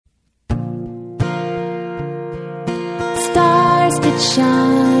stars could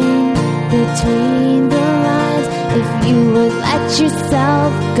shine between the lines. If you would let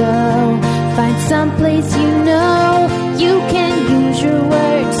yourself go, find someplace you know. You can use your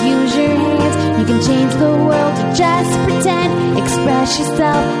words, use your hands. You can change the world, just pretend. Express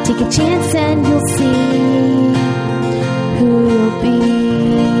yourself, take a chance, and you'll see who you'll be.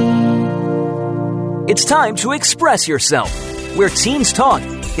 It's time to express yourself, where teens talk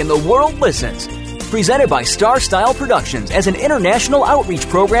and the world listens. Presented by Star Style Productions as an international outreach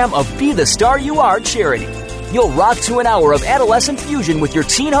program of Be the Star You Are charity. You'll rock to an hour of adolescent fusion with your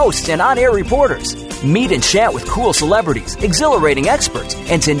teen hosts and on-air reporters. Meet and chat with cool celebrities, exhilarating experts,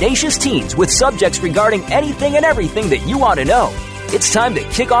 and tenacious teens with subjects regarding anything and everything that you want to know. It's time to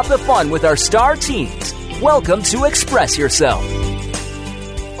kick off the fun with our star teens. Welcome to Express Yourself.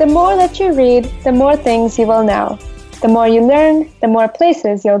 The more that you read, the more things you will know. The more you learn, the more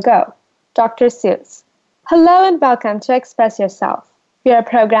places you'll go. Dr. Seuss. Hello and welcome to Express Yourself. We are a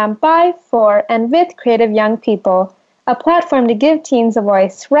program by, for, and with creative young people, a platform to give teens a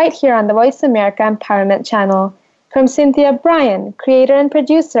voice right here on the Voice America Empowerment Channel. From Cynthia Bryan, creator and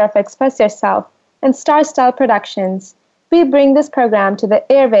producer of Express Yourself, and Star Style Productions, we bring this program to the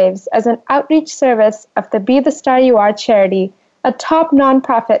airwaves as an outreach service of the Be the Star You Are charity, a top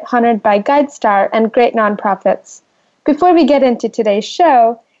nonprofit honored by GuideStar and great nonprofits. Before we get into today's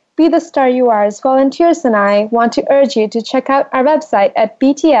show, Be the Star You Are's volunteers and I want to urge you to check out our website at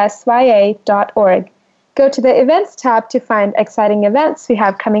btsya.org. Go to the Events tab to find exciting events we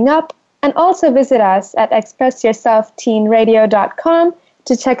have coming up, and also visit us at expressyourselfteenradio.com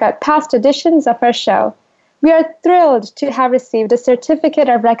to check out past editions of our show. We are thrilled to have received a certificate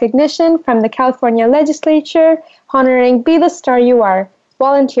of recognition from the California Legislature honoring Be the Star You Are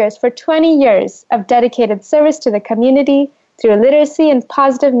volunteers for 20 years of dedicated service to the community through literacy and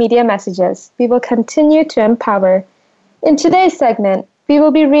positive media messages. We will continue to empower. In today's segment, we will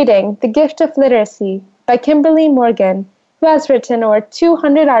be reading The Gift of Literacy by Kimberly Morgan, who has written over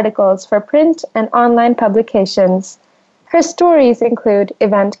 200 articles for print and online publications. Her stories include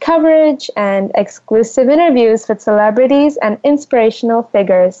event coverage and exclusive interviews with celebrities and inspirational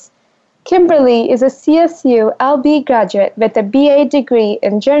figures. Kimberly is a CSU LB graduate with a BA degree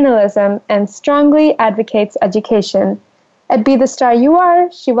in journalism and strongly advocates education. At Be the Star You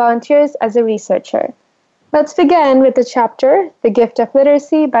Are, she volunteers as a researcher. Let's begin with the chapter, The Gift of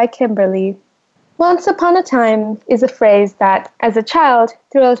Literacy by Kimberly. Once upon a time is a phrase that, as a child,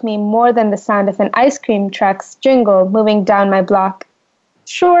 thrilled me more than the sound of an ice cream truck's jingle moving down my block.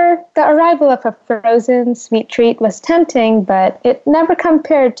 Sure, the arrival of a frozen, sweet treat was tempting, but it never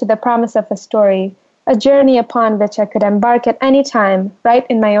compared to the promise of a story, a journey upon which I could embark at any time, right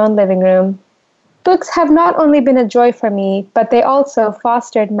in my own living room. Books have not only been a joy for me, but they also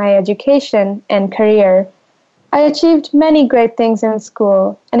fostered my education and career. I achieved many great things in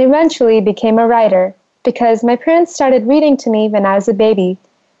school and eventually became a writer because my parents started reading to me when I was a baby.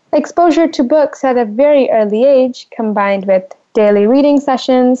 Exposure to books at a very early age, combined with daily reading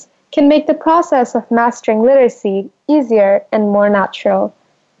sessions, can make the process of mastering literacy easier and more natural.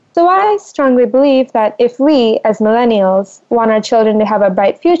 So I strongly believe that if we, as millennials, want our children to have a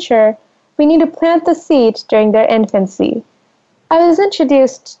bright future, we need to plant the seed during their infancy. I was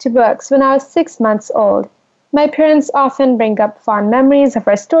introduced to books when I was 6 months old. My parents often bring up fond memories of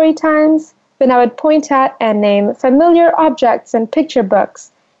our story times when I would point at and name familiar objects in picture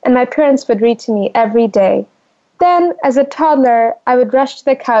books, and my parents would read to me every day. Then, as a toddler, I would rush to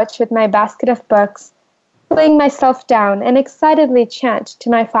the couch with my basket of books, laying myself down and excitedly chant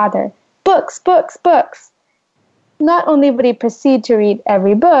to my father, "Books, books, books!" Not only would he proceed to read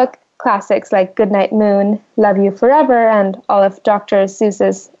every book, classics like Goodnight Moon, Love You Forever, and all of Dr.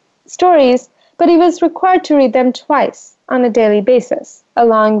 Seuss's stories, but he was required to read them twice on a daily basis,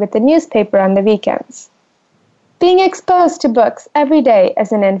 along with the newspaper on the weekends. Being exposed to books every day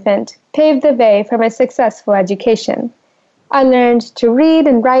as an infant paved the way for my successful education. I learned to read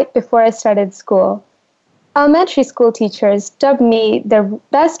and write before I started school. Elementary school teachers dubbed me the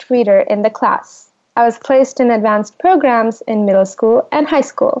best reader in the class. I was placed in advanced programs in middle school and high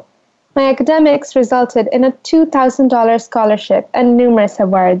school. My academics resulted in a $2,000 scholarship and numerous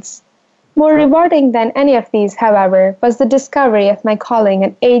awards. More rewarding than any of these, however, was the discovery of my calling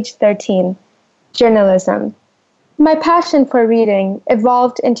at age 13, journalism. My passion for reading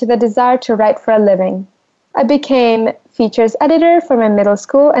evolved into the desire to write for a living. I became features editor for my middle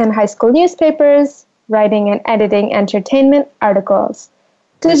school and high school newspapers, writing and editing entertainment articles.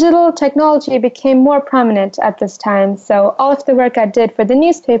 Digital technology became more prominent at this time, so all of the work I did for the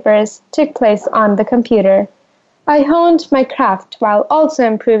newspapers took place on the computer. I honed my craft while also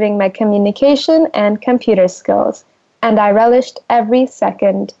improving my communication and computer skills. and I relished every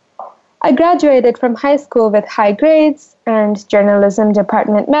second. I graduated from high school with high grades, earned journalism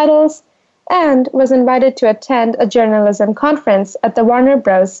department medals, and was invited to attend a journalism conference at the Warner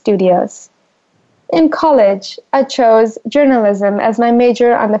Bros. Studios. In college, I chose journalism as my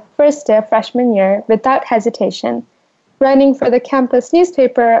major on the first day of freshman year without hesitation. Writing for the campus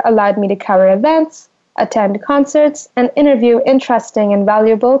newspaper allowed me to cover events, attend concerts, and interview interesting and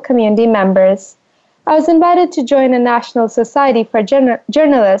valuable community members. I was invited to join a National Society for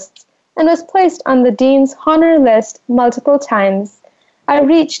Journalists and was placed on the Dean's Honor List multiple times. I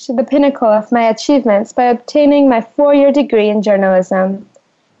reached the pinnacle of my achievements by obtaining my 4-year degree in journalism.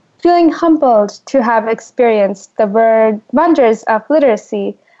 Feeling humbled to have experienced the wonders of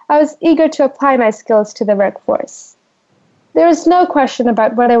literacy, I was eager to apply my skills to the workforce. There was no question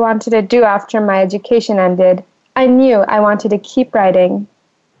about what I wanted to do after my education ended. I knew I wanted to keep writing.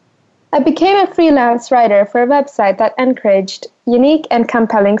 I became a freelance writer for a website that encouraged unique and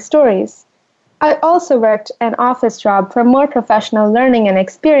compelling stories. I also worked an office job for more professional learning and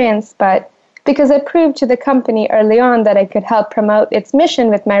experience, but because I proved to the company early on that I could help promote its mission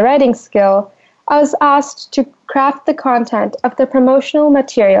with my writing skill, I was asked to craft the content of the promotional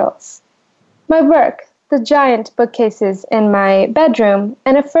materials. My work, the giant bookcases in my bedroom,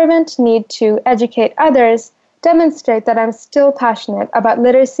 and a fervent need to educate others demonstrate that I'm still passionate about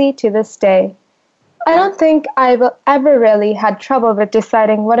literacy to this day. I don't think I've ever really had trouble with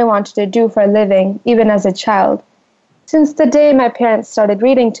deciding what I wanted to do for a living, even as a child. Since the day my parents started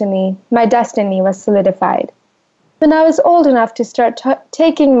reading to me, my destiny was solidified. When I was old enough to start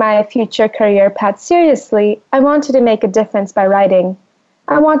taking my future career path seriously, I wanted to make a difference by writing.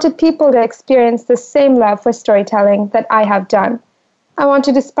 I wanted people to experience the same love for storytelling that I have done. I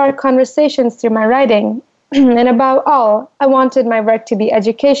wanted to spark conversations through my writing, and above all, I wanted my work to be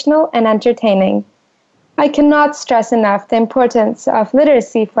educational and entertaining. I cannot stress enough the importance of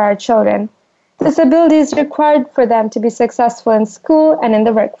literacy for our children. This ability is required for them to be successful in school and in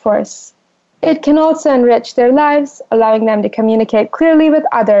the workforce. It can also enrich their lives, allowing them to communicate clearly with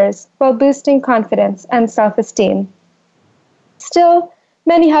others while boosting confidence and self-esteem. Still,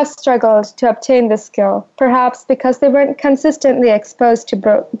 many have struggled to obtain this skill, perhaps because they weren't consistently exposed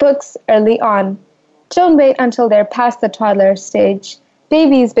to books early on. Don't wait until they're past the toddler stage.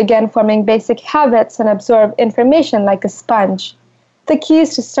 Babies begin forming basic habits and absorb information like a sponge. The key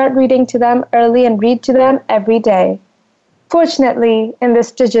is to start reading to them early and read to them every day. Fortunately, in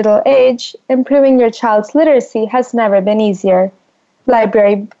this digital age, improving your child's literacy has never been easier.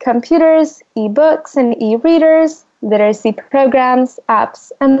 Library computers, e-books and e-readers, literacy programs,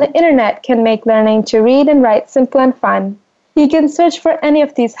 apps, and the internet can make learning to read and write simple and fun. You can search for any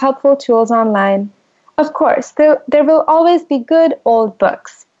of these helpful tools online. Of course, there will always be good old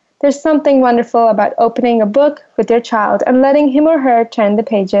books. There's something wonderful about opening a book with your child and letting him or her turn the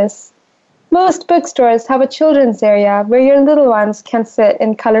pages. Most bookstores have a children's area where your little ones can sit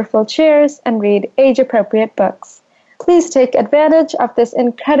in colorful chairs and read age-appropriate books. Please take advantage of this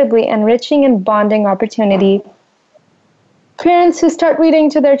incredibly enriching and bonding opportunity. Parents who start reading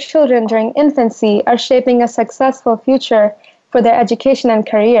to their children during infancy are shaping a successful future for their education and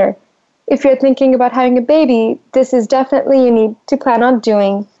career. If you're thinking about having a baby, this is definitely you need to plan on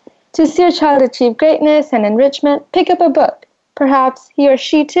doing. To see your child achieve greatness and enrichment, pick up a book. Perhaps he or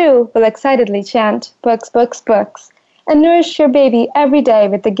she too will excitedly chant, "Books, books, books," and nourish your baby every day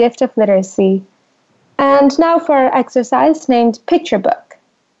with the gift of literacy. And now for our exercise named Picture Book.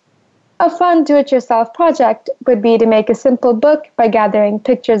 A fun do-it-yourself project would be to make a simple book by gathering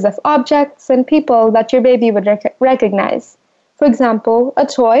pictures of objects and people that your baby would recognize. For example, a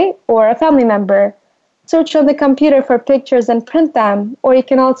toy or a family member. Search on the computer for pictures and print them, or you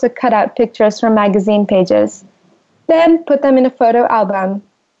can also cut out pictures from magazine pages. Then put them in a photo album.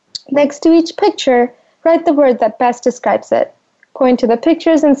 Next to each picture, write the word that best describes it. Point to the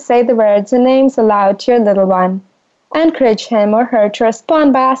pictures and say the words and names aloud to your little one. Encourage him or her to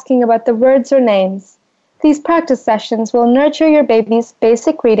respond by asking about the words or names. These practice sessions will nurture your baby's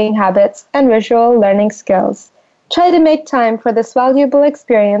basic reading habits and visual learning skills. Try to make time for this valuable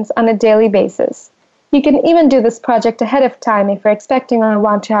experience on a daily basis. You can even do this project ahead of time if you're expecting or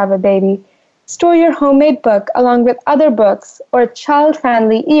want to have a baby. Store your homemade book along with other books or a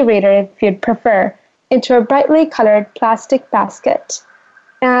child-friendly e-reader if you'd prefer into a brightly colored plastic basket.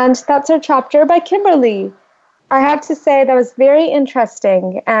 And that's our chapter by Kimberly. I have to say that was very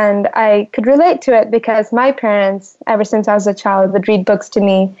interesting, and I could relate to it because my parents, ever since I was a child, would read books to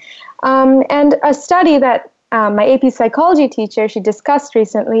me. And a study that my AP psychology teacher, she discussed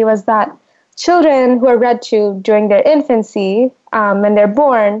recently was that children who are read to during their infancy, when they're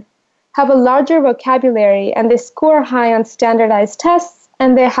born, have a larger vocabulary, and they score high on standardized tests,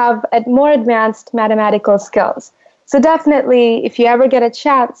 and they have more advanced mathematical skills. So definitely, if you ever get a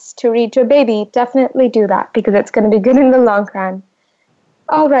chance to read to a baby, definitely do that because it's going to be good in the long run.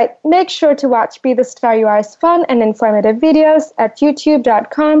 All right, make sure to watch Be the Star You Are's fun and informative videos at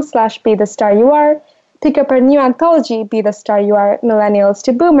youtube.com/BeTheStarYouAre. Pick up our new anthology, Be the Star You Are, Millennials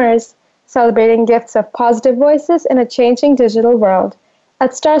to Boomers, celebrating gifts of positive voices in a changing digital world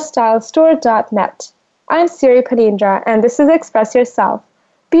at starstylestore.net. I'm Siri Panindra, and this is Express Yourself.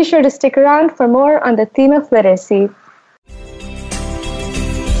 Be sure to stick around for more on the theme of literacy.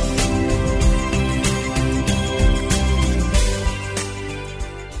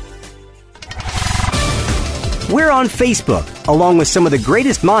 We're on Facebook, along with some of the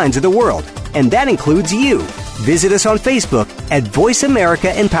greatest minds of the world, and that includes you. Visit us on Facebook at Voice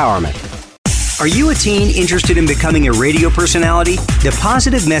America Empowerment. Are you a teen interested in becoming a radio personality? The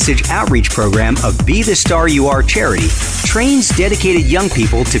Positive Message Outreach Program of Be the Star You Are charity trains dedicated young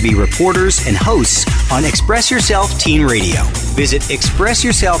people to be reporters and hosts on Express Yourself Teen Radio. Visit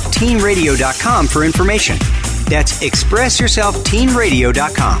ExpressYourselfTeenRadio.com for information. That's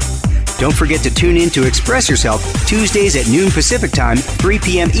ExpressYourselfTeenRadio.com. Don't forget to tune in to Express Yourself Tuesdays at noon Pacific Time, 3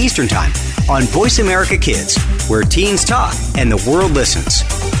 p.m. Eastern Time on Voice America Kids, where teens talk and the world listens.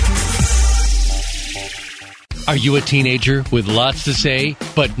 Are you a teenager with lots to say,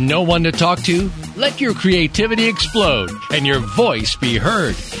 but no one to talk to? Let your creativity explode and your voice be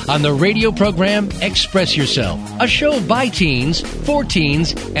heard on the radio program Express Yourself, a show by teens, for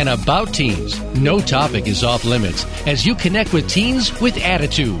teens, and about teens. No topic is off limits as you connect with teens with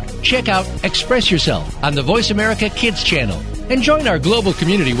attitude. Check out Express Yourself on the Voice America Kids channel and join our global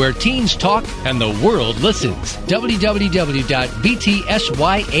community where teens talk and the world listens.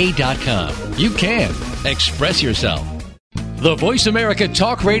 www.btsya.com. You can express yourself. The Voice America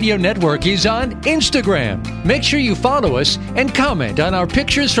Talk Radio Network is on Instagram. Make sure you follow us and comment on our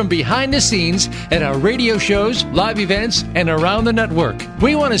pictures from behind the scenes at our radio shows, live events, and around the network.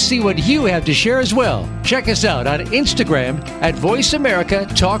 We want to see what you have to share as well. Check us out on Instagram at Voice America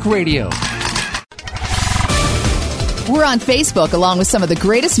Talk Radio. We're on Facebook along with some of the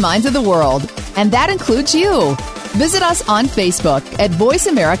greatest minds of the world, and that includes you. Visit us on Facebook at Voice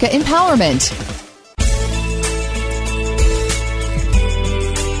America Empowerment.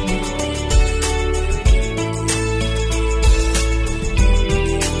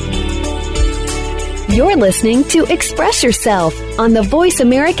 You're listening to Express Yourself on the Voice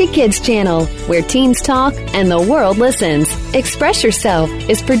America Kids channel, where teens talk and the world listens. Express Yourself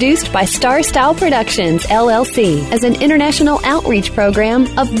is produced by Star Style Productions, LLC, as an international outreach program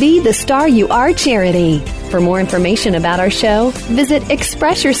of Be the Star You Are charity. For more information about our show, visit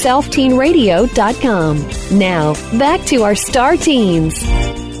ExpressYourselfTeenRadio.com. Now, back to our star teens.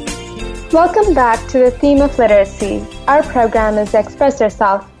 Welcome back to the theme of literacy. Our program is Express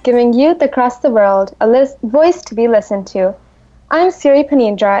Yourself, giving youth across the world a voice to be listened to. I'm Siri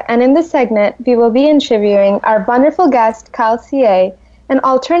Panindra, and in this segment, we will be interviewing our wonderful guest, Kyle C.A., an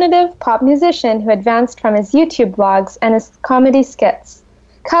alternative pop musician who advanced from his YouTube blogs and his comedy skits.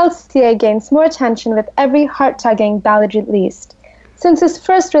 Kyle C.A. gains more attention with every heart-tugging ballad released. Since his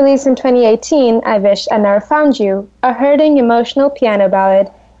first release in 2018, I Wish I Never Found You, a hurting, emotional piano ballad,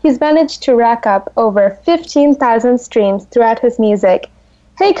 he's managed to rack up over 15,000 streams throughout his music.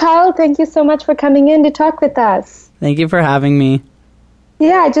 Hey, Kyle, thank you so much for coming in to talk with us. Thank you for having me.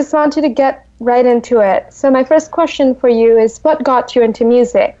 Yeah, I just wanted to get right into it. So my first question for you is, what got you into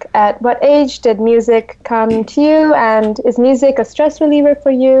music? At what age did music come to you, and is music a stress reliever for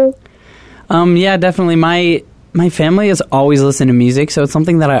you? Yeah, definitely. My family has always listened to music, so it's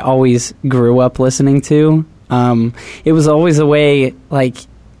something that I always grew up listening to. It was always a way, like,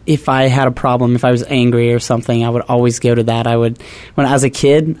 if I had a problem, if I was angry or something, I would always go to that. As a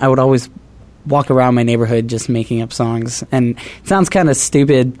kid, I would always walk around my neighborhood just making up songs. And it sounds kind of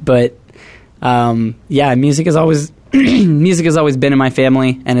stupid, but yeah, music has always been in my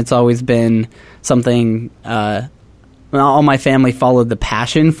family, and it's always been something. All my family followed the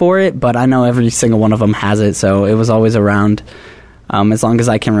passion for it, but I know every single one of them has it, so it was always around as long as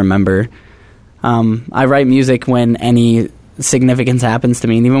I can remember. I write music when any significance happens to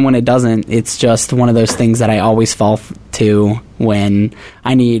me, and even when it doesn't, it's just one of those things that I always fall to when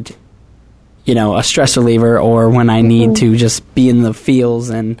I need, a stress reliever, or when I need to just be in the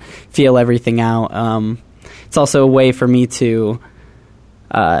feels and feel everything out. It's also a way for me to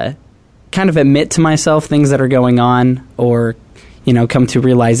kind of admit to myself things that are going on, or come to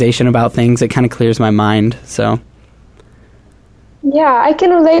realization about things. It kind of clears my mind. So Yeah, I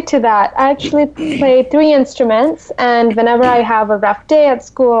can relate to that. I actually play 3 instruments, and whenever I have a rough day at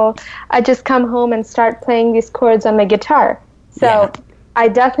school, I just come home and start playing these chords on my guitar. So I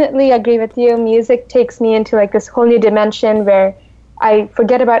definitely agree with you. Music takes me into like this whole new dimension where I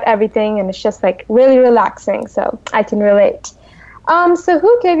forget about everything, and it's just like really relaxing. So I can relate. So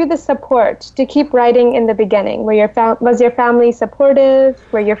who gave you the support to keep writing in the beginning? Was your family supportive?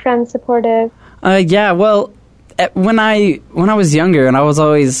 Were your friends supportive? Yeah, well, when I was younger, and I've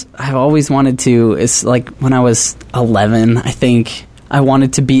always wanted to. It's like when I was 11, I think I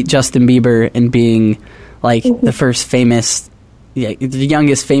wanted to beat Justin Bieber in being like the first famous, the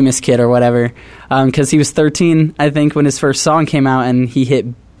youngest famous kid or whatever, because he was 13, I think, when his first song came out, and he hit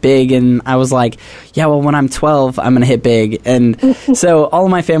big, and I was like, yeah, well, when I'm 12, I'm gonna hit big. And so all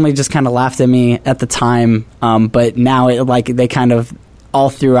of my family just kind of laughed at me at the time, but now they kind of all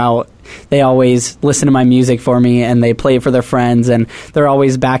throughout, they always listen to my music for me, and they play it for their friends, and they're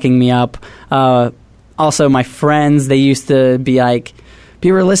always backing me up. Also, my friends, they used to be like,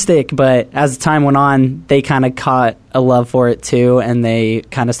 be realistic, but as time went on, they kind of caught a love for it too, and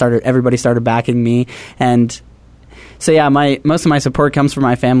everybody started backing me. And so yeah, most of my support comes from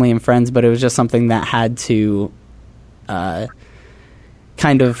my family and friends, but it was just something that had to they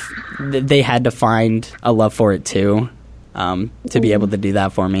had to find a love for it too, to be able to do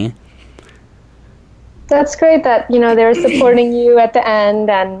that for me. That's great that, they were supporting you at the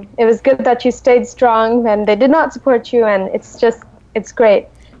end, and it was good that you stayed strong when they did not support you, and it's great.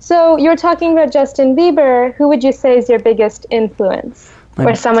 So you were talking about Justin Bieber. Who would you say is your biggest influence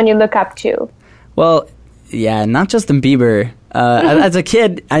or someone you look up to? Well, yeah, not Justin Bieber. As a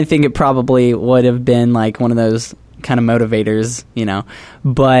kid, I think it probably would have been like one of those kind of motivators,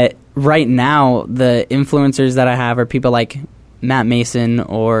 But right now, the influencers that I have are people like Matt Mason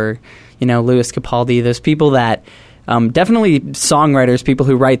or, Louis Capaldi. Those people that definitely songwriters, people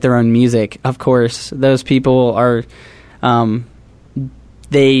who write their own music. Of course, those people are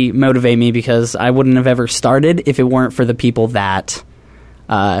they motivate me because I wouldn't have ever started if it weren't for the people that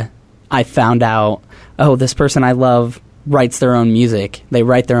I found out, oh, this person I love writes their own music. They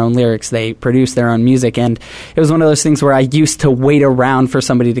write their own lyrics. They produce their own music. And it was one of those things where I used to wait around for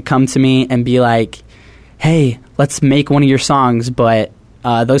somebody to come to me and be like, hey, let's make one of your songs. But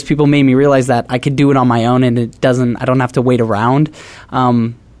those people made me realize that I could do it on my own, and I don't have to wait around.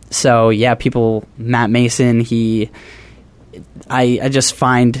 So yeah, Matt Mason, I just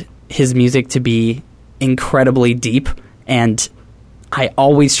find his music to be incredibly deep, and I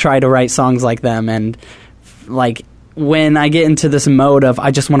always try to write songs like them. And like when I get into this mode of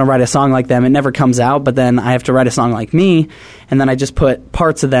I just want to write a song like them, it never comes out, but then I have to write a song like me, and then I just put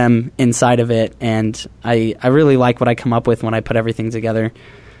parts of them inside of it, and I really like what I come up with when I put everything together.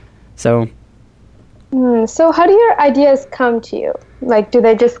 So so how do your ideas come to you? Like, do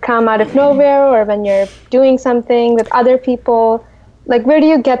they just come out of nowhere, or when you're doing something with other people? Like, where do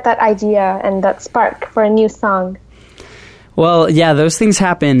you get that idea and that spark for a new song? Well, yeah, those things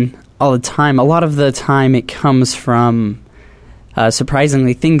happen all the time. A lot of the time it comes from,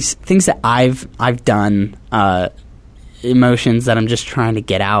 surprisingly, things that I've done, emotions that I'm just trying to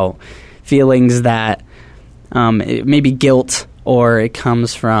get out, feelings that maybe guilt, or it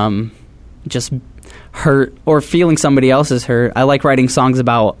comes from just hurt or feeling somebody else's hurt. I like writing songs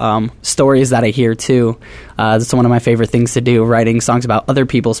about stories that I hear too. That's one of my favorite things to do, writing songs about other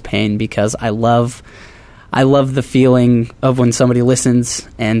people's pain, because I love the feeling of when somebody listens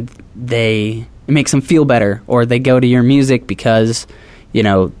and it makes them feel better, or they go to your music because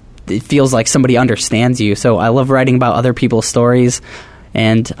it feels like somebody understands you. So I love writing about other people's stories,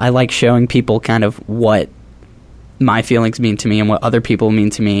 and I like showing people kind of what my feelings mean to me and what other people mean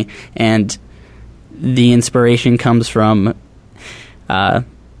to me. And the inspiration comes from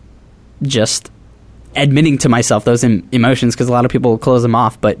just admitting to myself those emotions, because a lot of people close them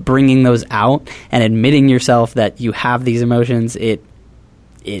off, but bringing those out and admitting yourself that you have these emotions, it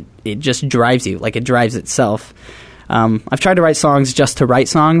just drives you, like it drives itself. I've tried to write songs just to write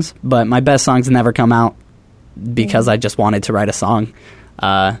songs, but my best songs never come out because I just wanted to write a song.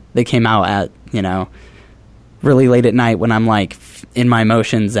 They came out at, really late at night when I'm like in my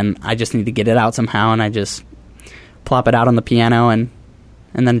emotions and I just need to get it out somehow, and I just plop it out on the piano, and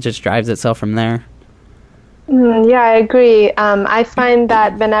then it just drives itself from there. Yeah, I agree. I find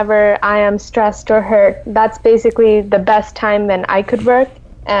that whenever I am stressed or hurt, that's basically the best time when I could work.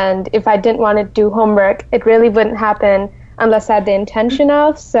 And if I didn't want to do homework, it really wouldn't happen unless I had the intention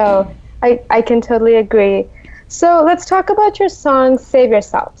of. So I can totally agree. So let's talk about your song, Save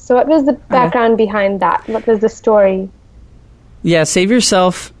Yourself. So what was the background behind that? What was the story? Yeah, Save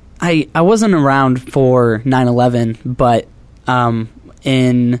Yourself, I wasn't around for 9/11, but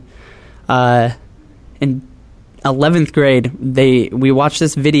in 11th grade, we watched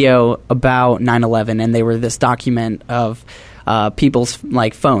this video about 9/11, and they were this document of people's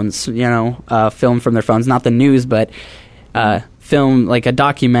like phones, filmed from their phones, not the news, but film like a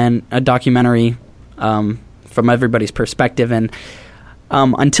documentary from everybody's perspective. And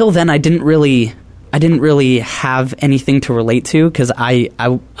until then, I didn't really have anything to relate to, because I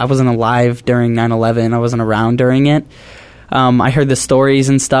wasn't alive during 9/11. I wasn't around during it. I heard the stories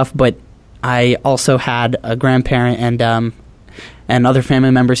and stuff, but I also had a grandparent and other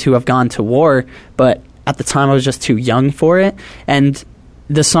family members who have gone to war, but at the time I was just too young for it. And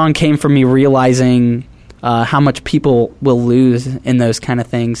the song came from me realizing how much people will lose in those kind of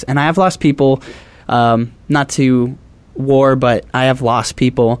things. And I have lost people, not to war, but I have lost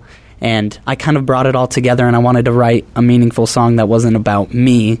people. And I kind of brought it all together, and I wanted to write a meaningful song that wasn't about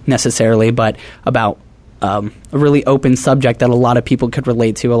me necessarily, but about a really open subject that a lot of people could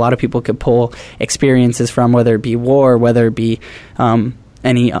relate to. A lot of people could pull experiences from, whether it be war, whether it be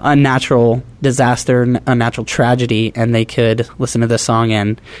any unnatural disaster, a natural tragedy, and they could listen to this song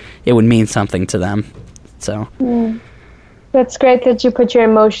and it would mean something to them. So that's great that you put your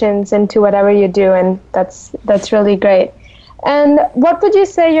emotions into whatever you do, and that's really great. And what would you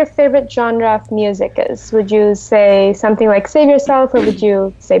say your favorite genre of music is? Would you say something like Save Yourself, or would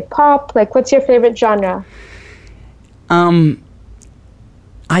you say pop? Like, what's your favorite genre?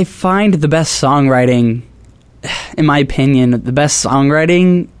 I find the best songwriting, in my opinion, the best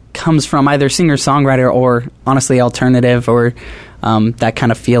songwriting comes from either singer-songwriter or, honestly, alternative, or that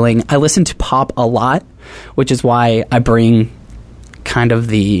kind of feeling. I listen to pop a lot, which is why I bring kind of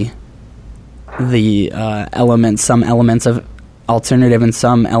the elements, some elements of alternative and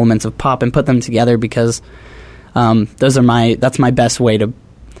some elements of pop, and put them together, because that's my best way to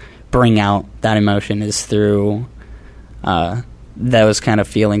bring out that emotion, is through those kind of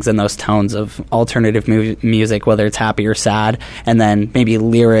feelings and those tones of alternative music, whether it's happy or sad, and then maybe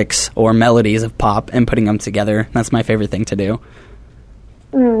lyrics or melodies of pop and putting them together. That's my favorite thing to do.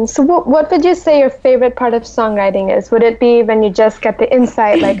 So what would you say your favorite part of songwriting is? Would it be when you just get the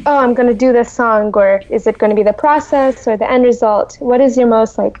insight, like, oh, I'm going to do this song, or is it going to be the process or the end result? What is your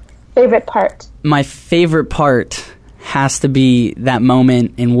most favorite part? My favorite part has to be that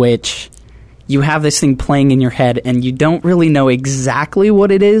moment in which you have this thing playing in your head and you don't really know exactly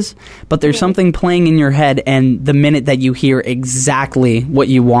what it is, but there's something playing in your head, and the minute that you hear exactly what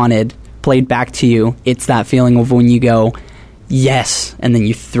you wanted played back to you, it's that feeling of when you go, yes, and then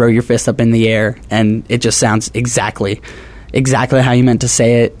you throw your fist up in the air, and it just sounds exactly how you meant to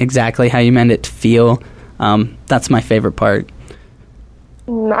say it, exactly how you meant it to feel. That's my favorite part.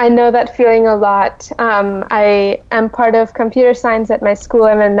 I know that feeling a lot. I am part of computer science at my school,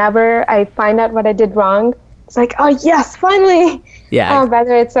 and whenever I find out what I did wrong, it's like, oh yes, finally. Yeah.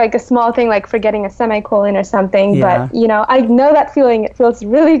 Whether it's like a small thing like forgetting a semicolon or something, yeah. But I know that feeling. It feels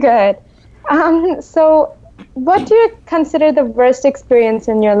really good. So what do you consider the worst experience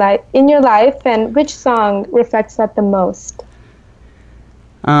in your life, and which song reflects that the most?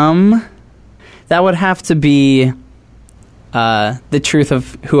 That would have to be The Truth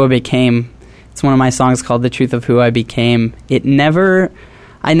of Who I Became. It's one of my songs called The Truth of Who I Became. I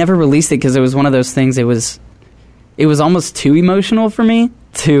never released it because it was one of those things, it was almost too emotional for me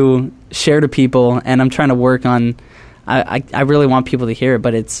to share to people, and I'm trying to work on, I really want people to hear it,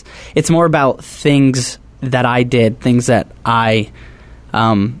 but it's more about things that I did, things that I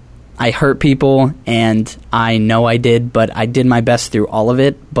hurt people, and I know I did, but I did my best through all of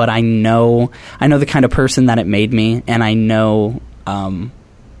it. But I know the kind of person that it made me, and I know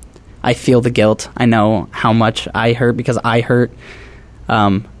I feel the guilt. I know how much I hurt, because I hurt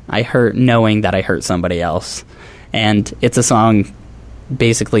knowing that I hurt somebody else. And it's a song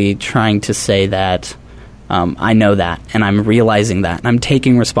basically trying to say that I know that, and I'm realizing that, and I'm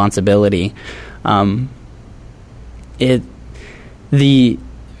taking responsibility. The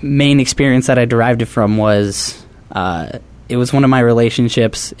main experience that I derived it from was it was one of my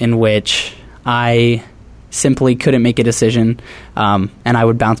relationships in which I simply couldn't make a decision, and I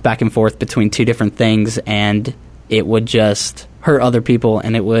would bounce back and forth between two different things, and it would just hurt other people,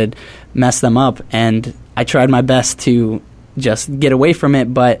 and it would mess them up. And I tried my best to just get away from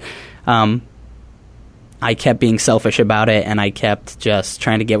it, but I kept being selfish about it, and I kept just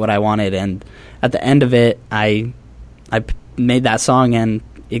trying to get what I wanted. And at the end of it, I made that song, and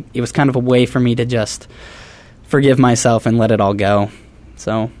it was kind of a way for me to just forgive myself and let it all go.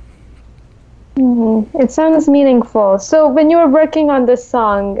 So it sounds meaningful. So when you were working on this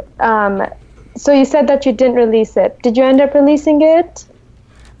song, so you said that you didn't release it. Did you end up releasing it?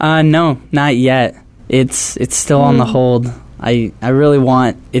 No, not yet. It's still on the hold. I really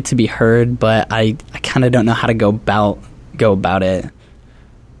want it to be heard, but I kind of don't know how to go about it.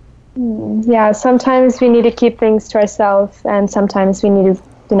 Yeah, sometimes we need to keep things to ourselves, and sometimes we need to,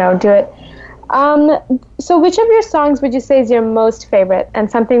 do it. So which of your songs would you say is your most favorite and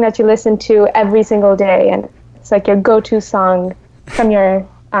something that you listen to every single day, and it's like your go-to song from your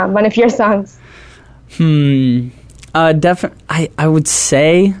one of your songs? I would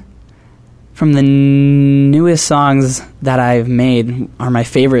say from the newest songs that I've made are my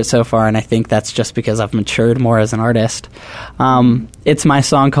favorite so far, and I think that's just because I've matured more as an artist. It's my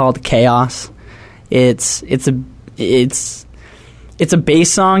song called Chaos. It's a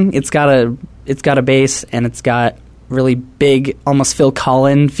bass song. It's got a bass, and it's got really big, almost Phil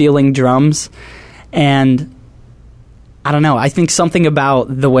Collins feeling drums, and I don't know. I think something about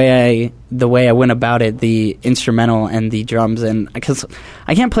the way I went about it, the instrumental and the drums, and because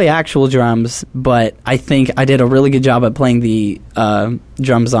I can't play actual drums, but I think I did a really good job at playing the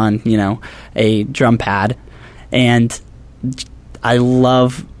drums on, a drum pad, and I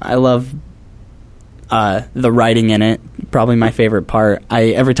love the writing in it. Probably my favorite part.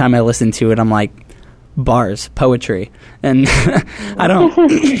 Every time I listen to it, I'm like, bars, poetry, and I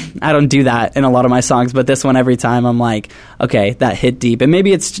don't do that in a lot of my songs, but this one, every time I'm like, okay, that hit deep. And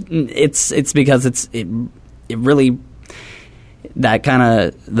maybe it's because it really, that kind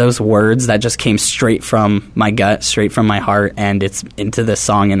of, those words that just came straight from my gut, straight from my heart, and it's into this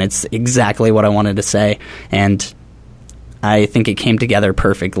song, and it's exactly what I wanted to say, and I think it came together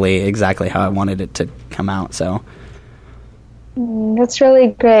perfectly, exactly how I wanted it to come out. So that's really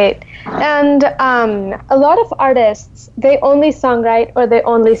great. And a lot of artists, they only songwrite or they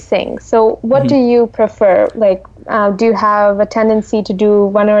only sing. So what do you prefer? Like, do you have a tendency to do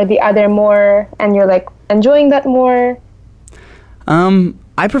one or the other more, and you're like enjoying that more?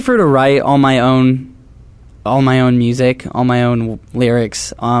 I prefer to write all my own music, all my own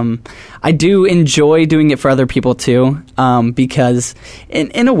lyrics. I do enjoy doing it for other people too, because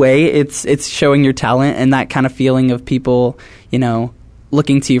in a way it's showing your talent, and that kind of feeling of people,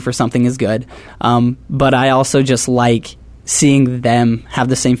 looking to you for something is good. But I also just like seeing them have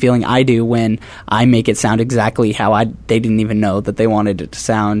the same feeling I do when I make it sound exactly how they didn't even know that they wanted it to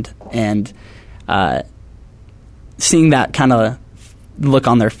sound, and seeing that kind of look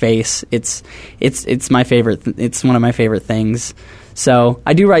on their face, it's my favorite. It's one of my favorite things. So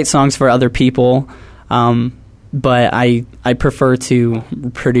I do write songs for other people, but I prefer to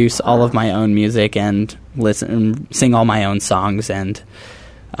produce all of my own music and sing all my own songs. And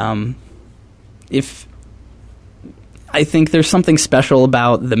if I think there's something special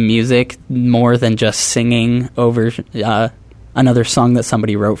about the music more than just singing over another song that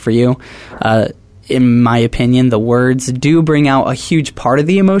somebody wrote for you. In my opinion, the words do bring out a huge part of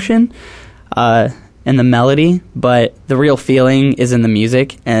the emotion and the melody, but the real feeling is in the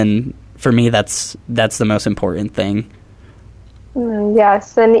music, and for me, that's the most important thing.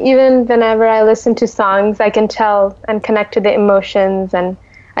 Yes, and even whenever I listen to songs, I can tell and connect to the emotions, and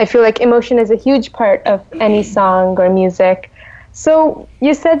I feel like emotion is a huge part of any song or music. So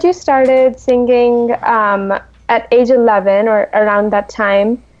you said you started singing at age 11 or around that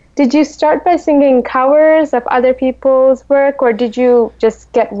time. Did you start by singing covers of other people's work, or did you just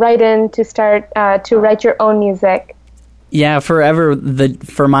get right in to start to write your own music? Yeah, forever.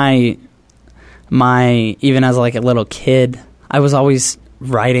 For my even as like a little kid, I was always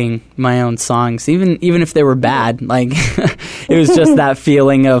writing my own songs, even if they were bad. Like it was just that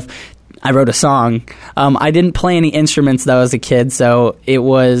feeling of I wrote a song. I didn't play any instruments though as a kid, so it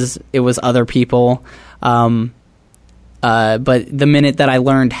was other people. But the minute that I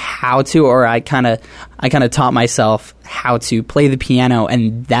learned how to, or I kind of taught myself how to play the piano,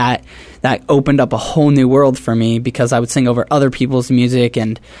 and that opened up a whole new world for me, because I would sing over other people's music,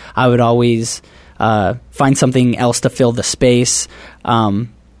 and I would always find something else to fill the space.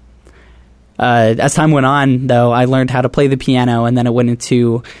 As time went on, though, I learned how to play the piano, and then it went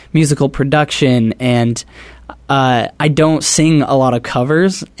into musical production, and I don't sing a lot of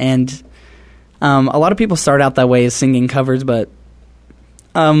covers, and a lot of people start out that way as singing covers, but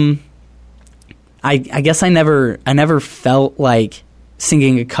I guess I never felt like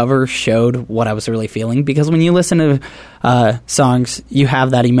singing a cover showed what I was really feeling, because when you listen to songs, you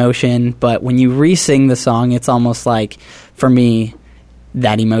have that emotion, but when you re-sing the song, it's almost like, for me,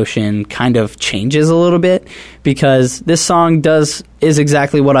 that emotion kind of changes a little bit, because this song is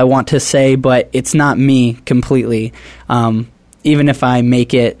exactly what I want to say, but it's not me completely. Even if I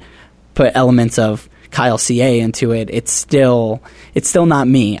put elements of Kyle CA into it, it's still not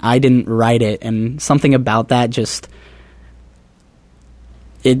me. I didn't write it, and something about that just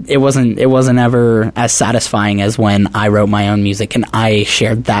it wasn't ever as satisfying as when I wrote my own music and I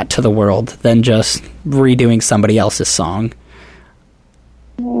shared that to the world than just redoing somebody else's song.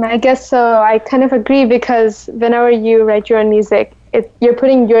 I guess so. I kind of agree, because whenever you write your own music, you're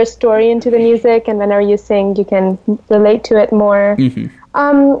putting your story into the music, and whenever you sing, you can relate to it more.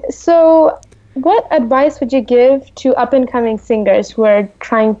 So what advice would you give to up-and-coming singers who are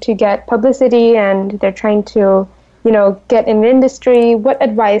trying to get publicity and they're trying to, get in the industry? What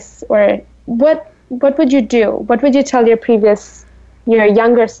advice, or what would you do? What would you tell your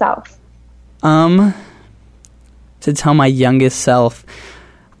younger self? To tell my youngest self,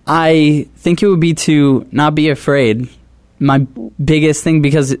 I think it would be to not be afraid. My biggest thing,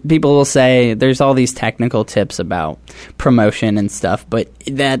 because people will say there's all these technical tips about promotion and stuff, but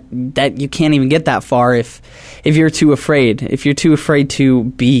that you can't even get that far if you're too afraid. If you're too afraid to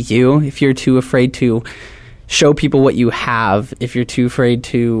be you, if you're too afraid to show people what you have, if you're too afraid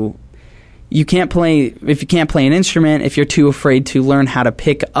to... if you can't play an instrument, if you're too afraid to learn how to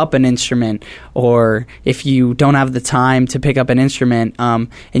pick up an instrument, or if you don't have the time to pick up an instrument, and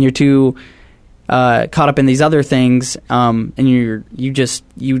you're too caught up in these other things, and you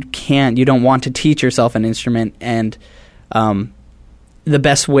don't want to teach yourself an instrument, and the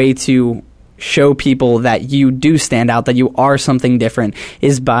best way to show people that you do stand out, that you are something different,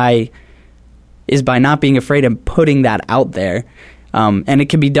 is by not being afraid and putting that out there. And it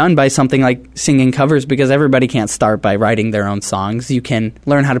can be done by something like singing covers, because everybody can't start by writing their own songs. You can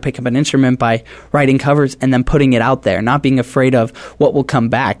learn how to pick up an instrument by writing covers and then putting it out there, not being afraid of what will come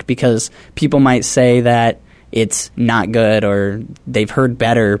back, because people might say that it's not good or they've heard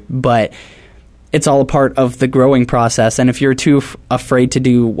better, but it's all a part of the growing process. And if you're too afraid to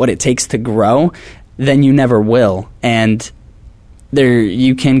do what it takes to grow, then you never will. And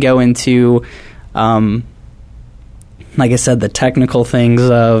you can go into... like I said, the technical things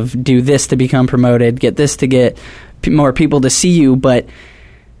of do this to become promoted, get this to get more people to see you, but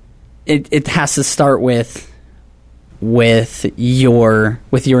it has to start with your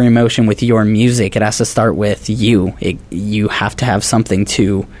emotion, with your music. It has to start with you. You have to have something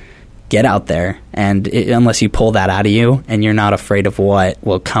to get out there, and unless you pull that out of you and you're not afraid of what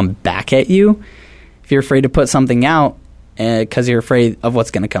will come back at you, if you're afraid to put something out, because you're afraid of what's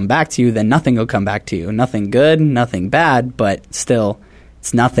going to come back to you, then nothing will come back to you. Nothing good, nothing bad, but still,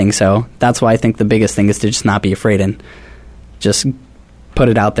 it's nothing. So that's why I think the biggest thing is to just not be afraid and just put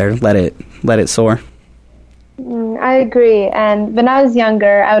it out there. Let it soar. I agree. And when I was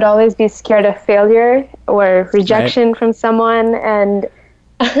younger, I would always be scared of failure or rejection from someone, and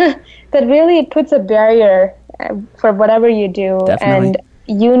that really puts a barrier for whatever you do. Definitely. And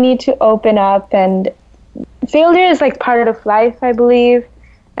you need to open up, and failure is like part of life, I believe,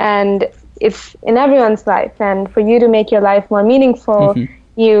 and it's in everyone's life. And for you to make your life more meaningful,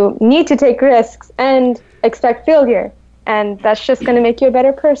 you need to take risks and expect failure, and that's just going to make you a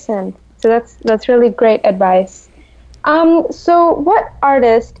better person. So that's really great advice. So what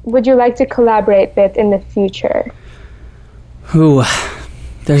artist would you like to collaborate with in the future?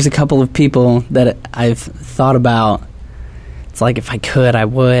 There's a couple of people that I've thought about. It's like, if I could, I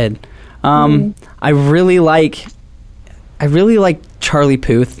would. I really like Charlie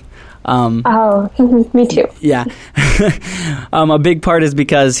Puth. Me too. Yeah. A big part is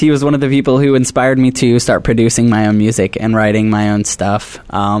because he was one of the people who inspired me to start producing my own music and writing my own stuff.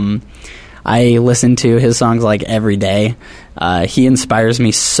 I listen to his songs like every day. He inspires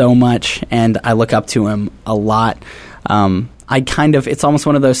me so much, and I look up to him a lot. It's almost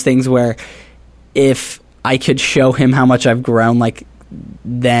one of those things where if I could show him how much I've grown,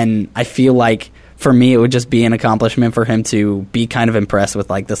 then I feel like for me it would just be an accomplishment for him to be kind of impressed with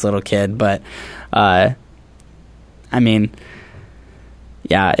this little kid. But if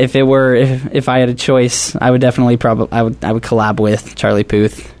I had a choice, I would definitely I would collab with Charlie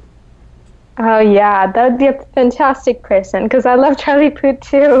Puth. Oh yeah, that would be a fantastic person, because I love Charlie Puth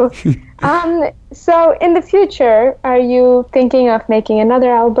too. So in the future, are you thinking of making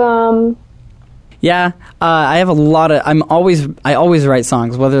another album? Yeah, I have a lot of... I always write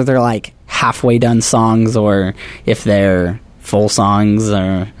songs, whether they're halfway done songs or if they're full songs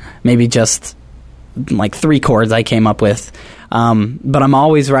or maybe just 3 chords I came up with. But I'm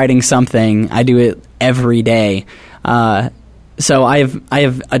always writing something. I do it every day. So I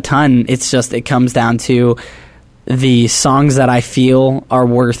have a ton. It's just, it comes down to the songs that I feel are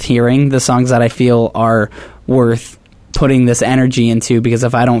worth hearing, the songs that I feel are worth putting this energy into, because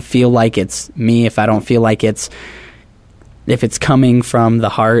if I don't feel like it's me, if I don't feel like if it's coming from the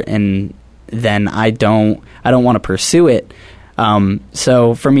heart, and then I don't want to pursue it.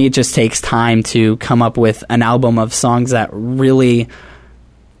 So for me, it just takes time to come up with an album of songs that really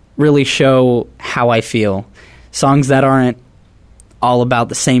really show how I feel. Songs that aren't all about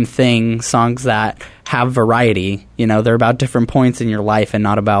the same thing, songs that have variety. You know, they're about different points in your life and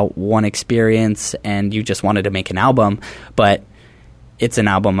not about one experience and you just wanted to make an album, but it's an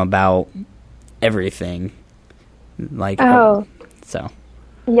album about everything. So.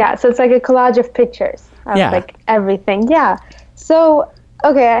 Yeah, so it's like a collage of pictures of like everything. Yeah. So,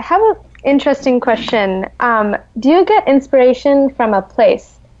 okay, I have an interesting question. Do you get inspiration from a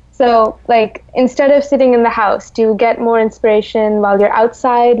place? So, like, instead of sitting in the house, do you get more inspiration while you're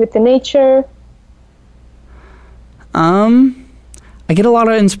outside with the nature? I get a lot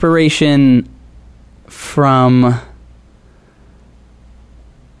of inspiration from...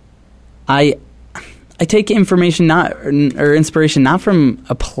 I take information inspiration not from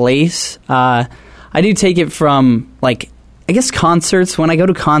a place. I do take it from, like, I guess concerts. When I go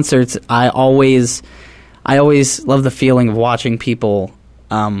to concerts, I always love the feeling of watching people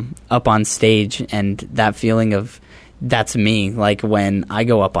up on stage, and that feeling of that's me, like when I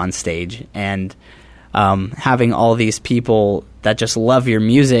go up on stage, and having all these people that just love your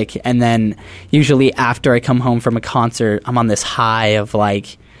music, and then usually after I come home from a concert, I'm on this high of,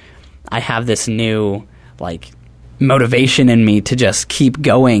 like, I have this new, like, motivation in me to just keep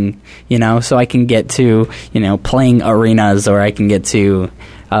going, you know, so I can get to, you know, playing arenas, or I can get to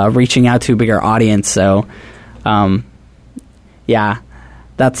reaching out to a bigger audience. So, yeah,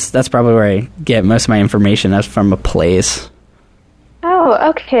 that's probably where I get most of my information. That's from a place. Oh,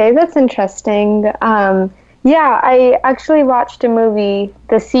 okay, that's interesting. Yeah, I actually watched a movie,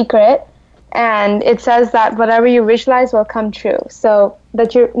 The Secret, and it says that whatever you visualize will come true. So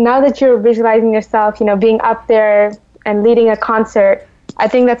now that you're visualizing yourself, you know, being up there and leading a concert, I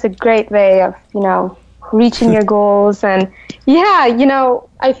think that's a great way of, you know, reaching your goals. And yeah, you know,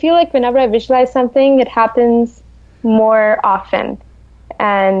 I feel like whenever I visualize something, it happens more often.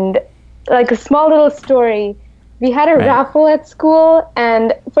 And like a small little story, we had a raffle at school,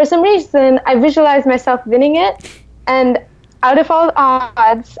 and for some reason, I visualized myself winning it, and out of all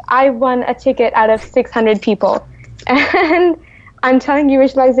odds, I won a ticket out of 600 people. And I'm telling you,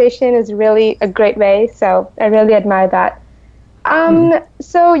 visualization is really a great way, so I really admire that.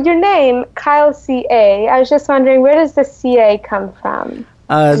 So your name, Kyle C.A., I was just wondering, where does the C.A. come from?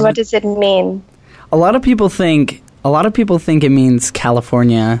 What does it mean? A lot of people think it means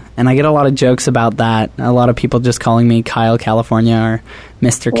California, and I get a lot of jokes about that. A lot of people just calling me Kyle California or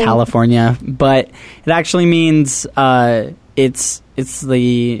Mr. California, but it actually means it's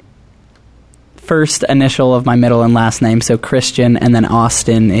the first initial of my middle and last name, so Christian, and then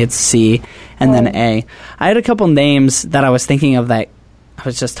Austin, it's C, and then A. I had a couple names that I was thinking of that I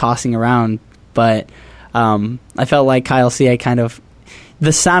was just tossing around, but I felt like Kyle C.A.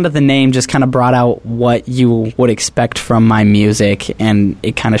 the sound of the name just kind of brought out what you would expect from my music, and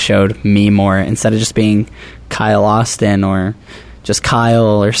it kind of showed me more instead of just being Kyle Austin or just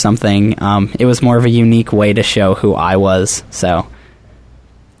Kyle or something. It was more of a unique way to show who I was. So.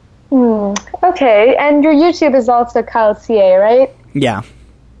 Okay, and your YouTube is also Kyle C.A., right? Yeah.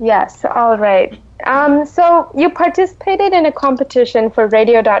 Yes, all right. So you participated in a competition for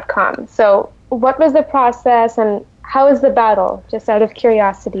radio.com. So what was the process, and how was the battle, just out of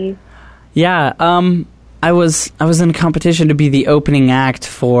curiosity? Yeah, I was in a competition to be the opening act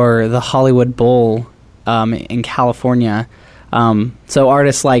for the Hollywood Bowl in California. So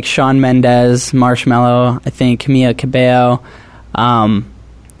artists like Shawn Mendes, Marshmello, I think Camila Cabello,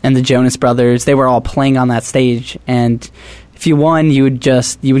 and the Jonas Brothers, they were all playing on that stage. And if you won, you would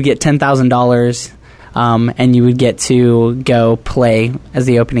get $10,000. And you would get to go play as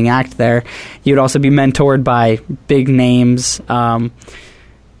the opening act there. You would also be mentored by big names, and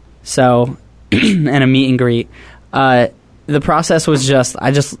a meet and greet. The process was I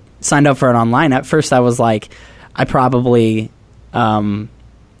just signed up for it online. At first I was like,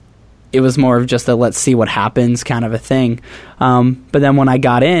 it was more of just a let's see what happens kind of a thing. But then when I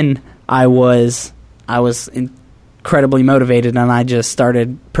got in, I was incredibly motivated, and I just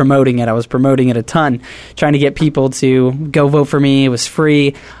started promoting it. I was promoting it a ton, trying to get people to go vote for me. It was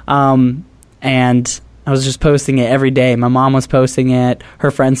free, and I was just posting it every day. My mom was posting it,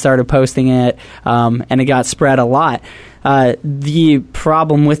 her friends started posting it, and it got spread a lot. The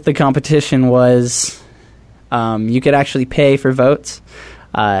problem with the competition was you could actually pay for votes.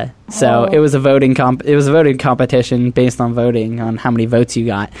 So it was a voting competition based on voting on how many votes you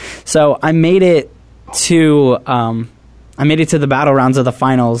got. So I made it to the battle rounds of the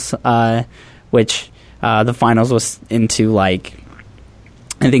finals, which the finals was into like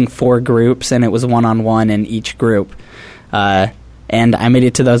I think 4 groups, and it was 1-on-1 in each group. And I made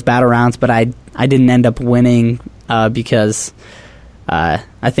it to those battle rounds, but I didn't end up winning because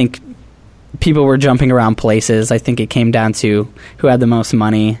I think people were jumping around places. I think it came down to who had the most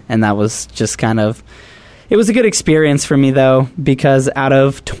money, and that was just kind of... It was a good experience for me, though, because out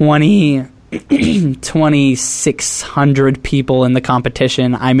of 2,600 people in the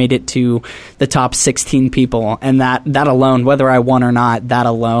competition, I made it to the top 16 people, and that alone, whether I won or not, that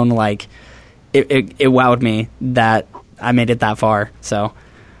alone, like, it wowed me that I made it that far, so...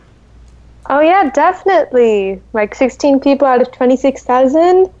 Oh yeah, definitely. Like 16 people out of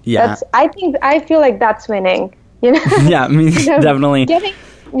 26,000. Yeah. I feel like that's winning. You know. Yeah, I mean, definitely. Getting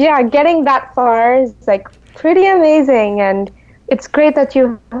that far is like pretty amazing, and it's great that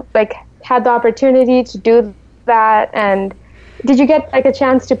you like had the opportunity to do that. And did you get like a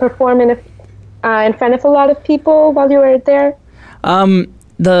chance to perform in front of a lot of people while you were there? I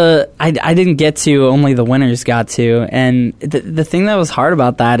didn't get to. Only the winners got to, and the thing that was hard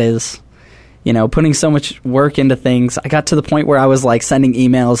about that is, you know, putting so much work into things. I got to the point where I was like sending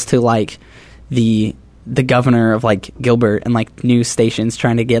emails to like the governor of like Gilbert and like news stations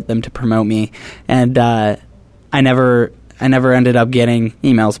trying to get them to promote me, and I never ended up getting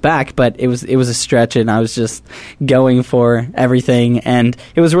emails back. But it was a stretch, and I was just going for everything, and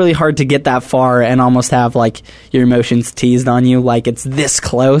it was really hard to get that far and almost have like your emotions teased on you, like it's this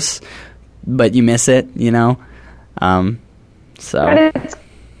close, but you miss it, you know. So. But it's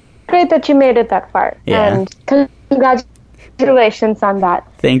great that you made it that far, and congratulations on that.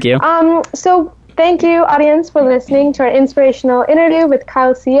 Thank you. So thank you, audience, for listening to our inspirational interview with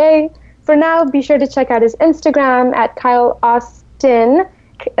Kyle CA. For now, be sure to check out his Instagram at Kyle Austin.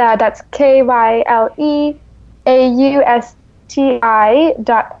 That's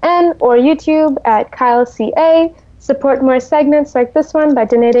KYLEAUSTI.N, or YouTube at Kyle CA. Support more segments like this one by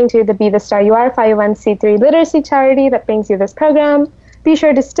donating to the Be the Star You Are 501c3 literacy charity that brings you this program. Be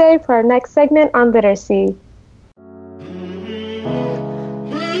sure to stay for our next segment on literacy.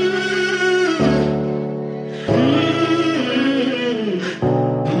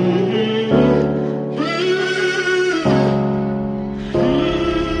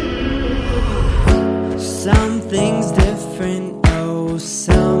 Something's different, oh,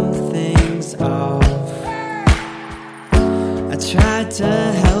 something's off. I tried to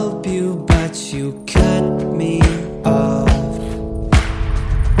help you, but you cut me off.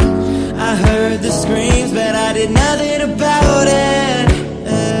 I heard the screams, but I did nothing about it.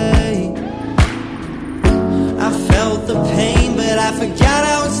 Hey. I felt the pain, but I forgot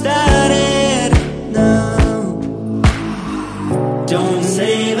how it started. No, don't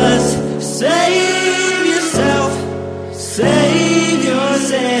save us, save yourself, save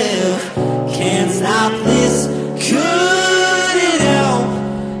yourself. Can't stop this, couldn't help,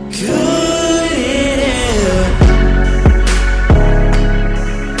 couldn't help.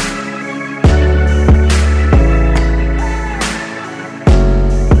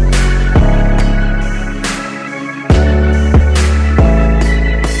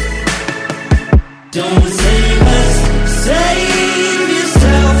 Don't save us, save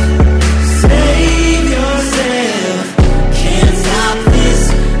yourself, save yourself. Can't stop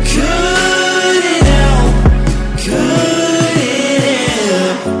this, couldn't help, couldn't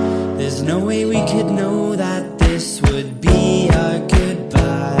help. There's no way we could know that this would be our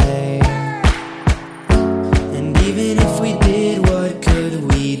goodbye. And even if we did, what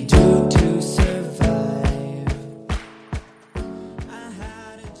could we do to survive? I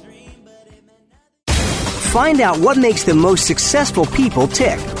had a dream, but it meant nothing. Find out what makes the most successful people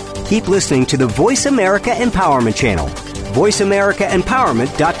tick. Keep listening to the Voice America Empowerment Channel.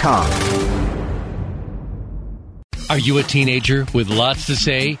 VoiceAmericaEmpowerment.com. Are you a teenager with lots to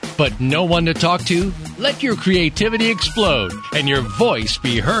say, but no one to talk to? Let your creativity explode and your voice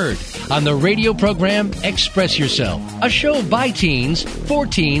be heard on the radio program Express Yourself, a show by teens, for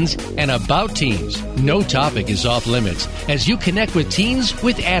teens, and about teens. No topic is off limits as you connect with teens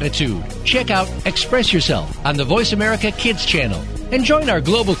with attitude. Check out Express Yourself on the Voice America Kids channel and join our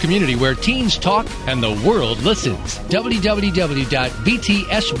global community where teens talk and the world listens.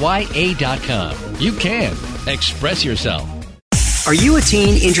 www.btsya.com. You can express yourself. Are you a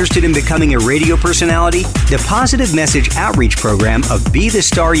teen interested in becoming a radio personality? The Positive Message Outreach Program of Be the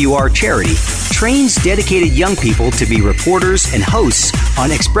Star You Are charity trains dedicated young people to be reporters and hosts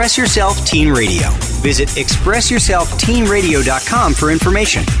on Express Yourself Teen Radio. Visit ExpressYourselfTeenRadio.com for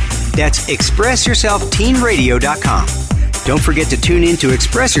information. That's ExpressYourselfTeenRadio.com. Don't forget to tune in to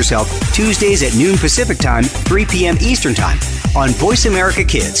Express Yourself Tuesdays at noon Pacific Time, 3 p.m. Eastern Time on Voice America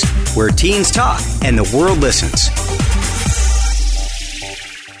Kids, where teens talk and the world listens.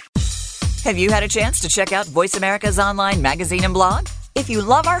 Have you had a chance to check out Voice America's online magazine and blog? If you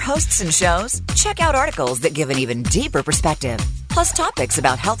love our hosts and shows, check out articles that give an even deeper perspective. plus topics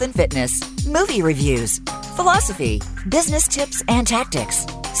about health and fitness, movie reviews, philosophy, business tips and tactics,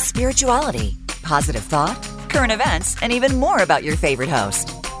 spirituality, positive thought, current events, and even more about your favorite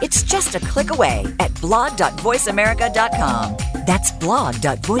host. It's just a click away at blog.voiceamerica.com. That's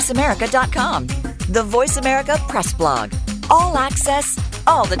blog.voiceamerica.com. The Voice America Press Blog. All access,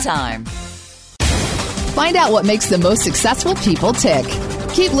 all the time. Find out what makes the most successful people tick.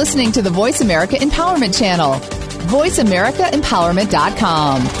 Keep listening to the Voice America Empowerment Channel.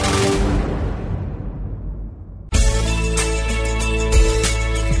 VoiceAmericaEmpowerment.com.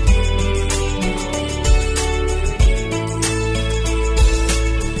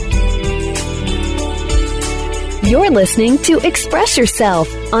 You're listening to Express Yourself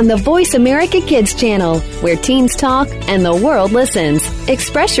on the Voice America Kids channel, where teens talk and the world listens.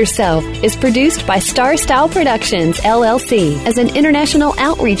 Express Yourself is produced by Star Style Productions, LLC, as an international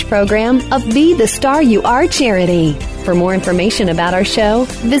outreach program of Be the Star You Are charity. For more information about our show,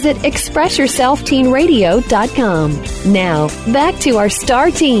 visit ExpressYourselfTeenRadio.com. Now, back to our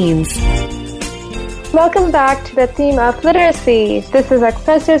star teens. Welcome back to the theme of literacy. This is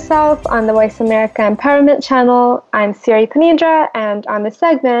Express Yourself on the Voice America Empowerment Channel. I'm Siri Panidra, and on this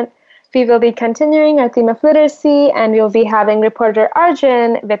segment, we will be continuing our theme of literacy, and we'll be having reporter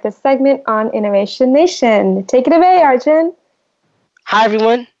Arjun with a segment on Innovation Nation. Take it away, Arjun. Hi,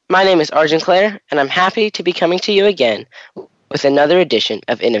 everyone. My name is Arjun Clare, and I'm happy to be coming to you again with another edition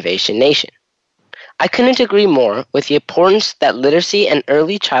of Innovation Nation. I couldn't agree more with the importance that literacy and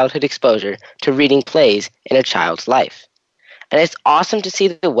early childhood exposure to reading plays in a child's life. And it's awesome to see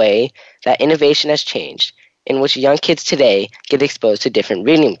the way that innovation has changed, in which young kids today get exposed to different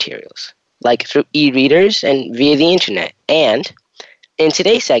reading materials, like through e-readers and via the internet. And in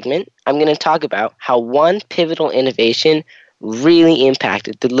today's segment, I'm going to talk about how one pivotal innovation really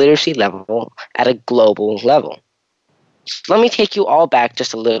impacted the literacy level at a global level. So let me take you all back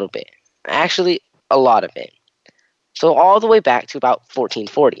just a little bit. Actually, a lot of it. So all the way back to about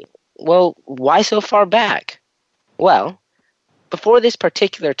 1440. Well, why so far back? Well, before this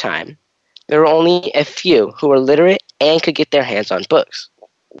particular time, there were only a few who were literate and could get their hands on books.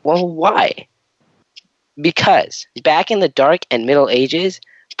 Well, why? Because back in the Dark and Middle Ages,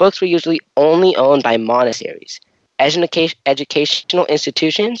 books were usually only owned by monasteries, educational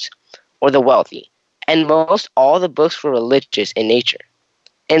institutions, or the wealthy, and most all the books were religious in nature.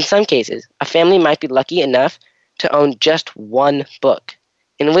 In some cases, a family might be lucky enough to own just one book,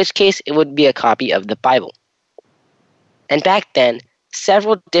 in which case it would be a copy of the Bible. And back then,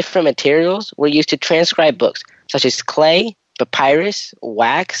 several different materials were used to transcribe books, such as clay, papyrus,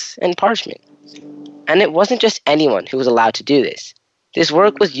 wax, and parchment. And it wasn't just anyone who was allowed to do this. This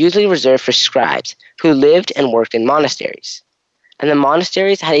work was usually reserved for scribes who lived and worked in monasteries. And the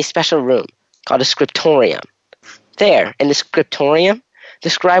monasteries had a special room called a scriptorium. There, in the scriptorium, the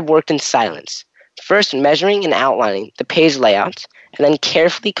scribe worked in silence, first measuring and outlining the page layouts, and then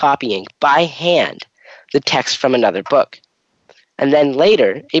carefully copying by hand the text from another book. And then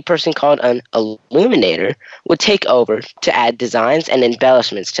later, a person called an illuminator would take over to add designs and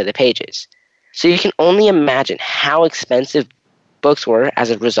embellishments to the pages. So you can only imagine how expensive books were as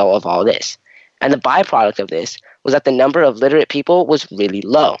a result of all this. And the byproduct of this was that the number of literate people was really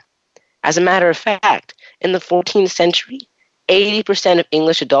low. As a matter of fact, in the 14th century, 80% of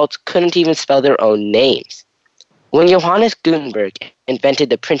English adults couldn't even spell their own names. When Johannes Gutenberg invented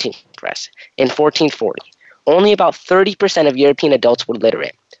the printing press in 1440, only about 30% of European adults were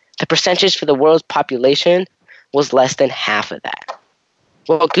literate. The percentage for the world's population was less than half of that.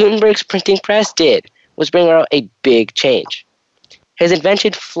 What Gutenberg's printing press did was bring about a big change. His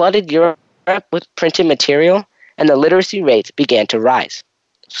invention flooded Europe with printed material, and the literacy rates began to rise.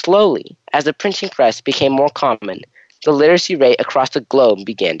 Slowly, as the printing press became more common, the literacy rate across the globe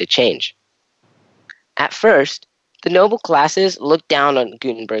began to change. At first, the noble classes looked down on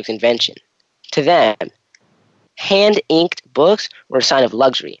Gutenberg's invention. To them, hand-inked books were a sign of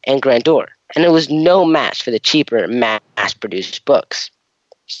luxury and grandeur, and it was no match for the cheaper, mass-produced books.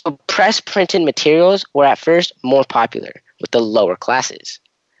 So press-printed materials were at first more popular with the lower classes.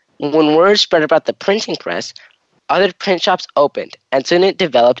 When word spread about the printing press, other print shops opened, and soon it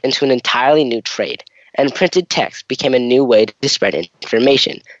developed into an entirely new trade, and printed text became a new way to spread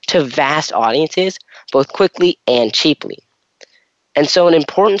information to vast audiences, both quickly and cheaply. And so an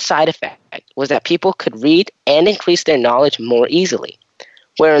important side effect was that people could read and increase their knowledge more easily,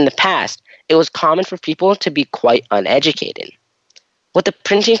 where in the past, it was common for people to be quite uneducated. What the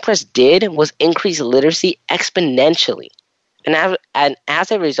printing press did was increase literacy exponentially, and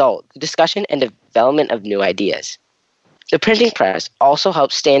as a result, the discussion and development of new ideas. The printing press also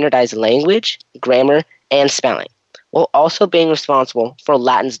helped standardize language, grammar, and spelling, while also being responsible for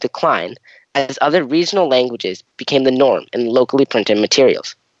Latin's decline as other regional languages became the norm in locally printed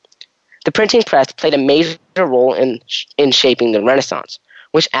materials. The printing press played a major role in shaping the Renaissance,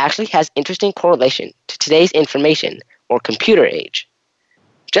 which actually has interesting correlation to today's information or computer age.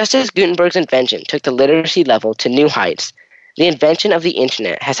 Just as Gutenberg's invention took the literacy level to new heights, the invention of the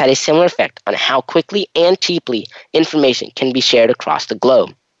internet has had a similar effect on how quickly and cheaply information can be shared across the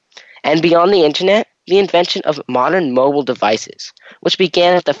globe. And beyond the internet, the invention of modern mobile devices, which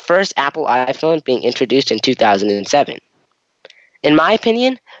began with the first Apple iPhone being introduced in 2007. In my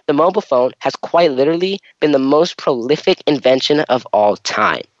opinion, the mobile phone has quite literally been the most prolific invention of all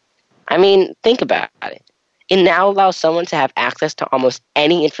time. I mean, think about it. It now allows someone to have access to almost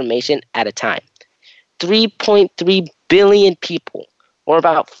any information at a time. 3.3 billion people, or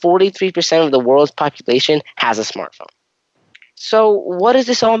about 43% of the world's population, has a smartphone. So what does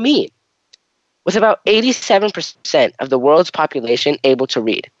this all mean? With about 87% of the world's population able to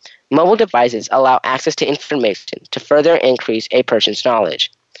read, mobile devices allow access to information to further increase a person's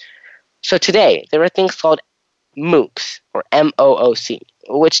knowledge. So today, there are things called MOOCs, or MOOC,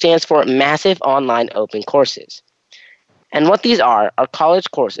 which stands for Massive Online Open Courses. And what these are college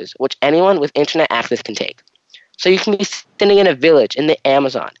courses which anyone with internet access can take. So you can be sitting in a village in the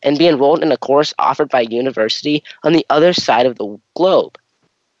Amazon and be enrolled in a course offered by a university on the other side of the globe.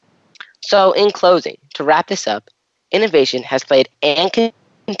 So in closing, to wrap this up, innovation has played and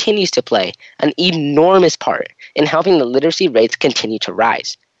continues to play an enormous part in helping the literacy rates continue to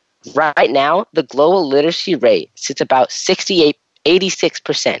rise. Right now, the global literacy rate sits about 86%.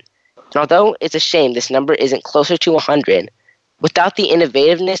 And although it's a shame this number isn't closer to 100, without the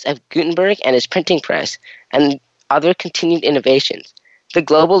innovativeness of Gutenberg and his printing press and other continued innovations, the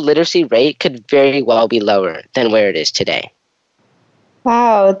global literacy rate could very well be lower than where it is today.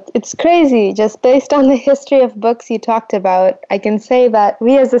 Wow, it's crazy. Just based on the history of books you talked about, I can say that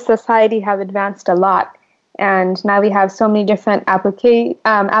we as a society have advanced a lot. And now we have so many different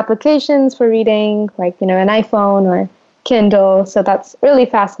applications for reading, like, an iPhone or Kindle. So that's really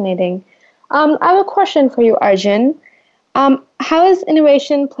fascinating. I have a question for you, Arjun. How is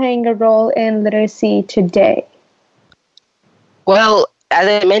innovation playing a role in literacy today? Well,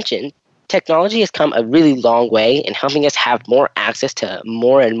 as I mentioned, technology has come a really long way in helping us have more access to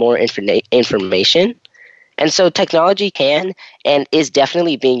more and more information. And so technology can and is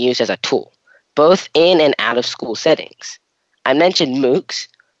definitely being used as a tool, both in and out of school settings. I mentioned MOOCs,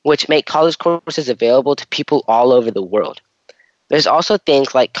 which make college courses available to people all over the world. There's also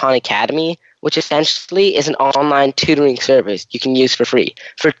things like Khan Academy, which essentially is an online tutoring service you can use for free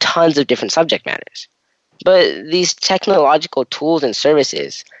for tons of different subject matters. But these technological tools and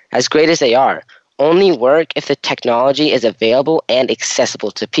services, as great as they are, only work if the technology is available and accessible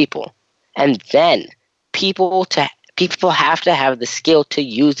to people. And then people have to have the skill to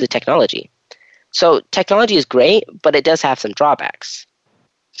use the technology. So technology is great, but it does have some drawbacks.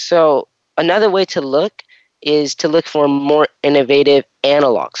 So another way to look is to look for more innovative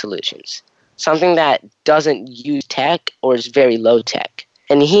analog solutions, something that doesn't use tech or is very low tech.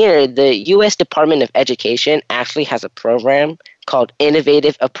 And here, the U.S. Department of Education actually has a program called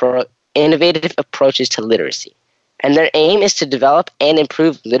Innovative Approaches to Literacy. And their aim is to develop and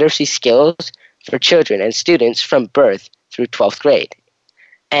improve literacy skills for children and students from birth through 12th grade,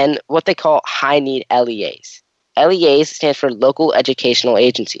 and what they call high-need LEAs. LEAs stands for Local Educational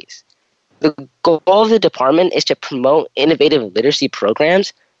Agencies. The goal of the department is to promote innovative literacy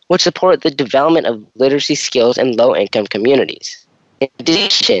programs which support the development of literacy skills in low-income communities. In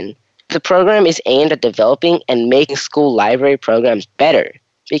addition, the program is aimed at developing and making school library programs better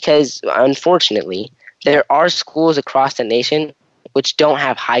because, unfortunately, there are schools across the nation which don't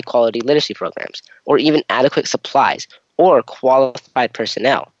have high-quality literacy programs or even adequate supplies or qualified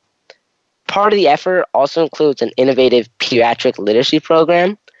personnel. Part of the effort also includes an innovative pediatric literacy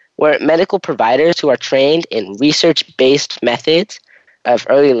program where medical providers who are trained in research-based methods of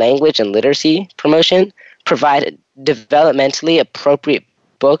early language and literacy promotion provide developmentally appropriate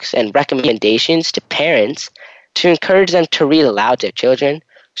books and recommendations to parents to encourage them to read aloud to their children,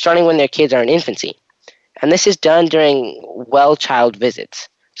 starting when their kids are in infancy. And this is done during well-child visits,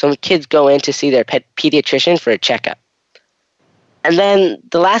 so when kids go in to see their pediatrician for a checkup. And then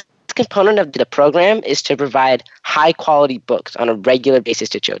the last component of the program is to provide high-quality books on a regular basis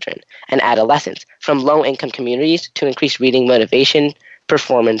to children and adolescents from low-income communities to increase reading motivation,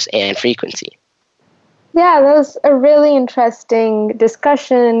 performance, and frequency. Yeah, that was a really interesting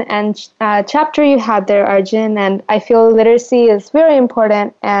discussion and chapter you had there, Arjun, and I feel literacy is very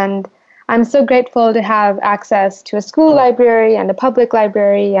important, and I'm so grateful to have access to a school library and a public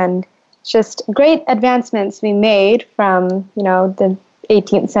library and just great advancements we made from, the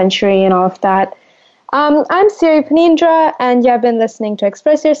 18th century and all of that. I'm Siri Panindra, and you have been listening to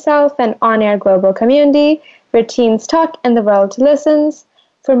Express Yourself, an on-air global community where teens talk and the world listens.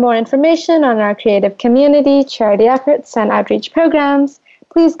 For more information on our creative community, charity efforts, and outreach programs,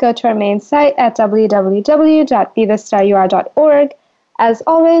 please go to our main site at www.bethestarur.org. As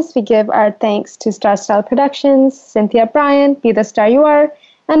always, we give our thanks to Star Style Productions, Cynthia Bryan, Be the Star You Are,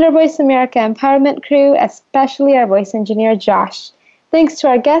 and our Voice America Empowerment crew, especially our voice engineer, Josh. Thanks to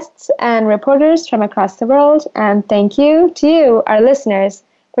our guests and reporters from across the world, and thank you to you, our listeners,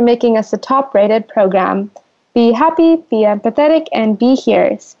 for making us a top-rated program. Be happy, be empathetic, and be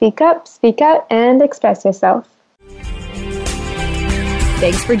here. Speak up, speak out, and express yourself.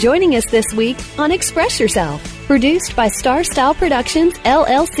 Thanks for joining us this week on Express Yourself, produced by Star Style Productions,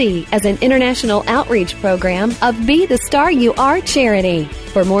 LLC, as an international outreach program of Be the Star You Are charity.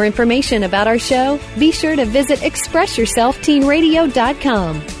 For more information about our show, be sure to visit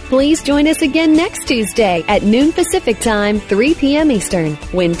ExpressYourselfTeenRadio.com. Please join us again next Tuesday at noon Pacific Time, 3 p.m. Eastern,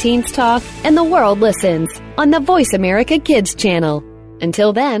 when teens talk and the world listens on the Voice America Kids channel.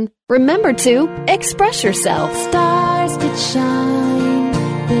 Until then, remember to express yourself. Stars could shine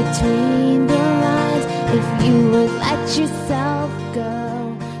between the lines if you would let yourself